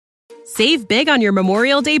Save big on your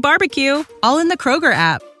Memorial Day barbecue, all in the Kroger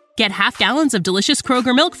app. Get half gallons of delicious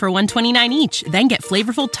Kroger milk for $1.29 each. Then get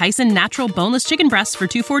flavorful Tyson natural boneless chicken breasts for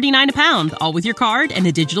 $2.49 a pound, all with your card and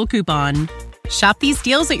a digital coupon. Shop these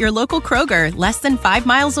deals at your local Kroger, less than 5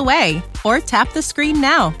 miles away. Or tap the screen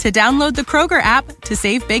now to download the Kroger app to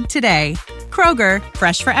save big today. Kroger,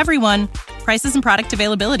 fresh for everyone. Prices and product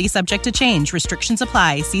availability subject to change. Restrictions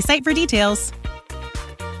apply. See site for details.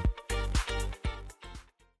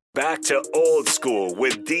 Back to old school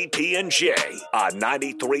with DP and J on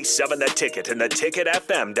 93.7 The Ticket and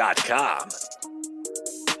theticketfm.com.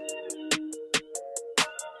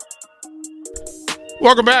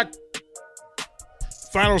 Welcome back.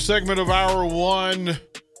 Final segment of hour one.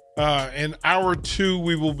 In hour two,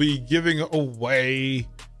 we will be giving away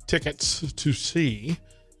tickets to see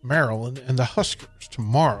Maryland and the Huskers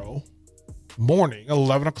tomorrow morning,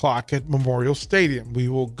 11 o'clock at Memorial Stadium. We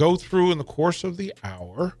will go through in the course of the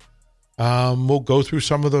hour. We'll go through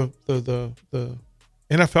some of the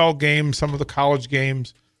NFL games, some of the college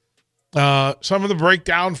games, some of the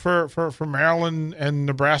breakdown for Maryland and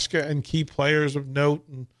Nebraska and key players of note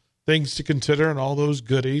and things to consider and all those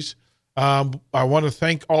goodies. I want to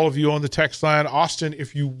thank all of you on the text line. Austin,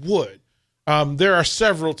 if you would, there are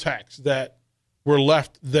several texts that were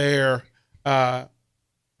left there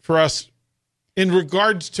for us in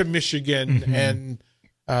regards to Michigan and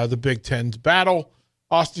the Big Ten's battle.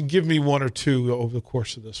 Austin, give me one or two over the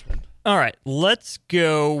course of this one. All right, let's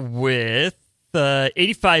go with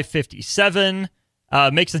 8557.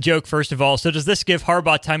 Makes the joke, first of all. So does this give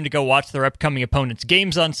Harbaugh time to go watch their upcoming opponents'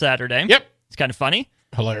 games on Saturday? Yep. It's kind of funny.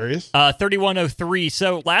 Hilarious. 3103.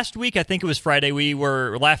 So last week, I think it was Friday, we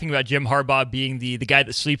were laughing about Jim Harbaugh being the guy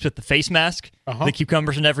that sleeps with the face mask, the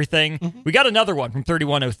cucumbers and everything. We got another one from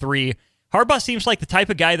 3103. Harbaugh seems like the type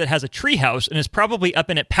of guy that has a treehouse and is probably up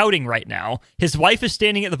in it pouting right now. His wife is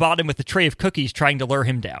standing at the bottom with a tray of cookies trying to lure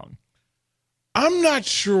him down. I'm not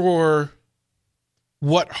sure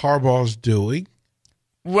what Harbaugh's doing.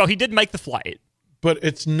 Well, he did make the flight. But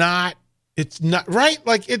it's not right.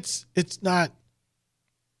 Like it's not.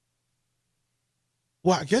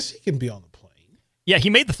 Well, I guess he can be on the plane. Yeah, he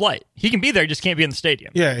made the flight. He can be there, just can't be in the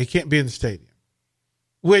stadium. Yeah, he can't be in the stadium.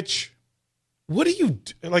 Which, what do you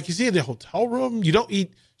do? Like, is he in the hotel room? You don't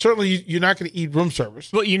eat. Certainly, you're not going to eat room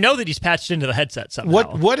service. Well, you know that he's patched into the headset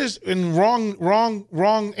somehow. What is in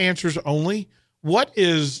wrong answers only? What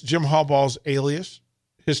is Jim Harbaugh's alias?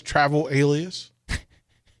 His travel alias?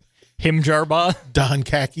 Him Jarbaugh? Don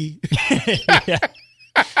Khaki. Yeah.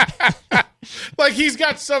 Like he's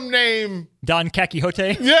got some name. Don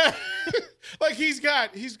Quixote? Yeah. Like he's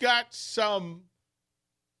got some.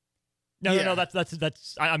 No,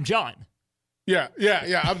 that's I'm John. Yeah.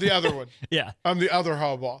 I'm the other one. Yeah. I'm the other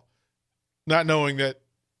Harbaugh. Not knowing that,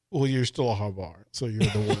 well, you're still a Harbaugh, so you're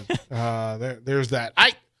the one. There's that.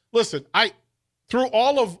 Through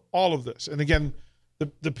all of this, and again,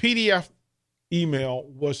 the PDF email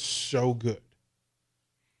was so good.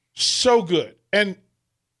 So good. And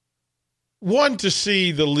one, to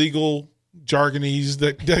see the legal jargonese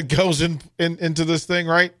that goes into this thing,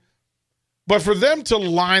 right? But for them to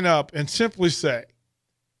line up and simply say,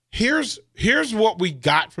 here's what we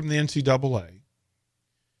got from the NCAA.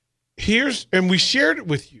 And we shared it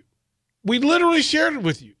with you. We literally shared it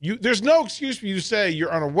with you. There's no excuse for you to say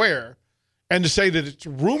you're unaware and to say that it's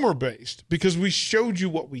rumor-based because we showed you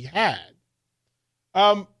what we had.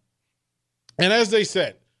 And as they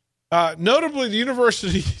said, notably the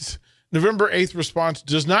university's November 8th response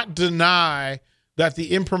does not deny that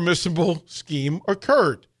the impermissible scheme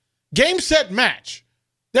occurred. Game, set, match.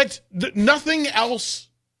 That's nothing else.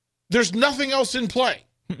 There's nothing else in play.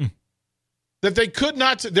 That they could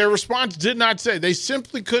not, their response did not say. They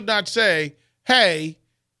simply could not say, hey,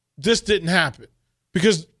 this didn't happen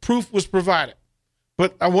because proof was provided.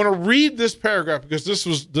 But I want to read this paragraph because this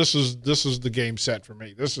is the game set for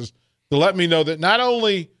me. This is to let me know that not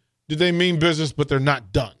only do they mean business, but they're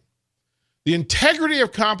not done. The integrity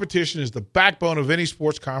of competition is the backbone of any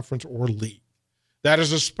sports conference or league. That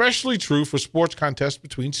is especially true for sports contests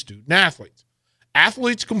between student athletes.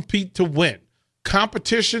 Athletes compete to win.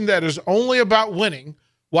 Competition that is only about winning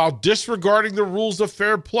while disregarding the rules of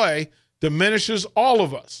fair play diminishes all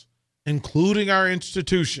of us, including our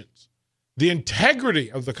institutions. The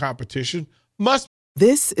integrity of the competition must.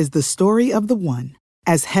 This is the story of the one.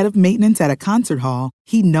 As head of maintenance at a concert hall,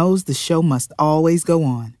 he knows the show must always go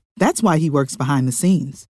on. That's why he works behind the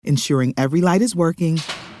scenes, ensuring every light is working,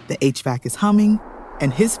 the HVAC is humming,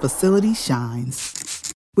 and his facility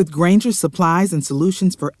shines. With Grainger's supplies and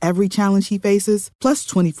solutions for every challenge he faces, plus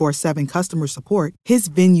 24/7 customer support, his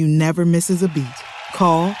venue never misses a beat.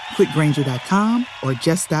 Call quickgrainger.com or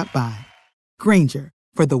just stop by. Grainger,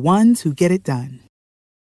 for the ones who get it done.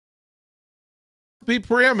 Be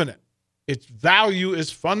preeminent. Its value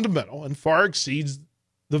is fundamental and far exceeds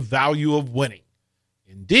the value of winning.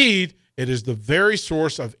 Indeed, it is the very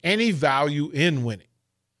source of any value in winning.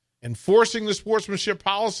 Enforcing the sportsmanship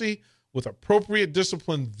policy with appropriate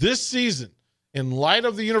discipline this season, in light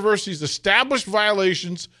of the university's established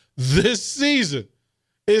violations this season,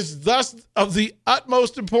 is thus of the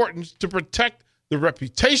utmost importance to protect the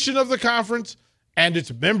reputation of the conference and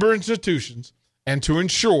its member institutions, and to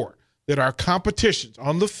ensure that our competitions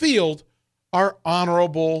on the field are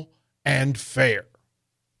honorable and fair.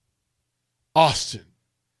 Austin,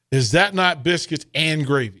 is that not biscuits and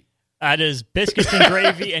gravy? That is biscuits and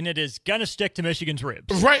gravy, and it is going to stick to Michigan's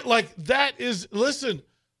ribs. Right, like that is, listen,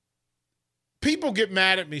 people get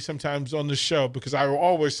mad at me sometimes on this show because I will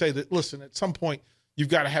always say that, listen, at some point you've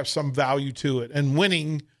got to have some value to it. And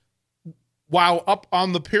winning, while up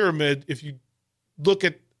on the pyramid, if you look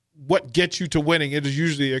at what gets you to winning, it is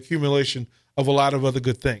usually accumulation of a lot of other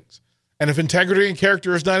good things. And if integrity and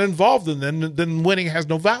character is not involved in them, then winning has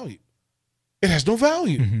no value. It has no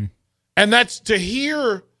value. Mm-hmm. And that's to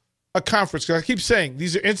hear a conference, because I keep saying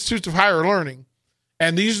these are institutes of higher learning,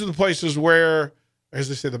 and these are the places where, as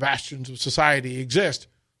they say, the bastions of society exist,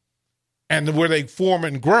 and where they form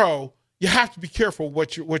and grow. You have to be careful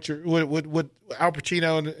what Al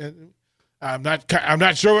Pacino and I'm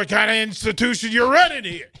not sure what kind of institution you're running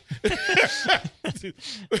here.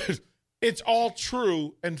 It's all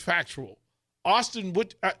true and factual. Austin,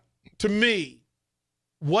 to me,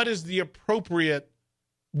 what would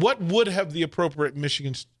have the appropriate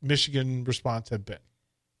Michigan response have been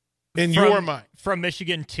in your mind? From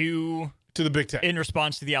Michigan to the Big Ten in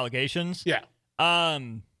response to the allegations? Yeah.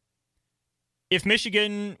 If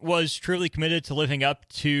Michigan was truly committed to living up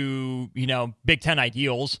to, Big Ten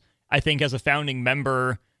ideals, I think as a founding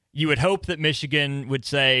member, you would hope that Michigan would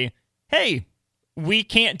say, hey, we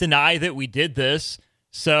can't deny that we did this,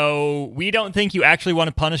 so we don't think you actually want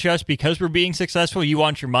to punish us because we're being successful. You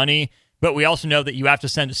want your money, but we also know that you have to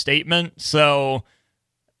send a statement, so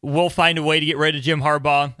we'll find a way to get rid of Jim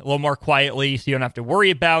Harbaugh a little more quietly so you don't have to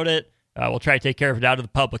worry about it. We'll try to take care of it out of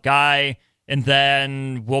the public eye, and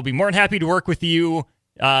then we'll be more than happy to work with you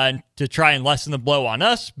to try and lessen the blow on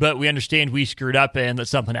us, but we understand we screwed up and that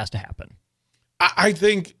something has to happen. I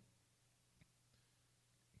think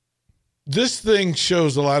this thing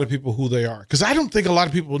shows a lot of people who they are, because I don't think a lot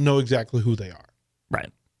of people know exactly who they are.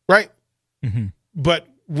 Right? Mm-hmm. But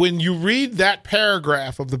when you read that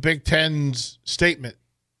paragraph of the Big Ten's statement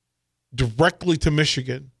directly to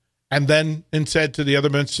Michigan and then said to the other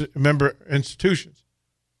member institutions,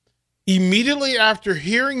 immediately after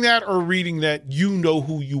hearing that or reading that, you know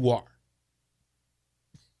who you are.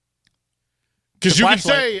 Because you can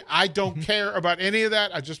say, I don't care about any of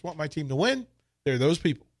that. I just want my team to win. They're those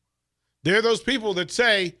people. They're those people that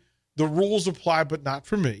say the rules apply, but not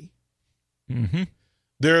for me. Mm-hmm.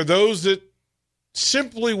 There are those that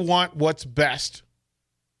simply want what's best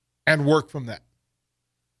and work from that.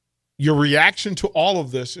 Your reaction to all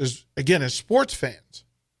of this is, again, as sports fans,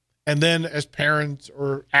 and then as parents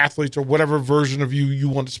or athletes or whatever version of you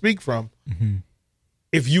want to speak from, mm-hmm.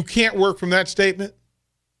 if you can't work from that statement,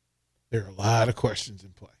 there are a lot of questions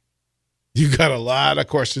in play. You got a lot of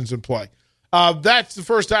questions in play. That's the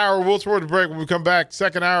first hour. We'll throw it a break. When we come back,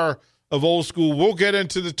 second hour of Old School, we'll get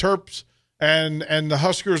into the Terps and the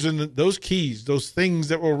Huskers and those keys, those things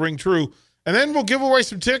that will ring true. And then we'll give away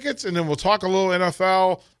some tickets, and then we'll talk a little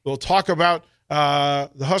NFL. We'll talk about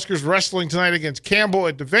the Huskers wrestling tonight against Campbell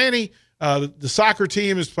at Devaney. The soccer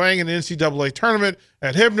team is playing in the NCAA tournament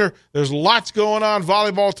at Hibner. There's lots going on.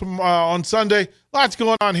 Volleyball on Sunday. Lots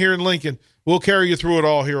going on here in Lincoln. We'll carry you through it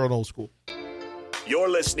all here on Old School. You're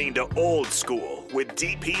listening to Old School with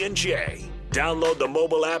DP and J. Download the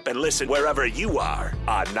mobile app and listen wherever you are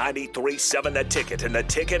on 93.7 The Ticket and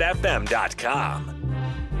theticketfm.com.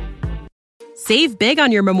 Save big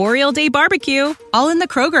on your Memorial Day barbecue, all in the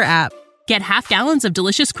Kroger app. Get half gallons of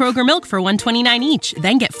delicious Kroger milk for $1.29 each.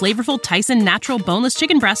 Then get flavorful Tyson natural boneless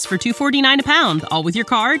chicken breasts for $2.49 a pound, all with your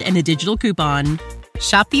card and a digital coupon.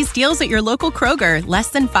 Shop these deals at your local Kroger, less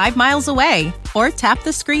than 5 miles away. Or tap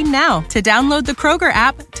the screen now to download the Kroger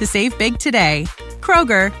app to save big today.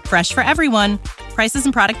 Kroger, fresh for everyone. Prices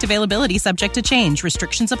and product availability subject to change.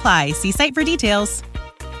 Restrictions apply. See site for details.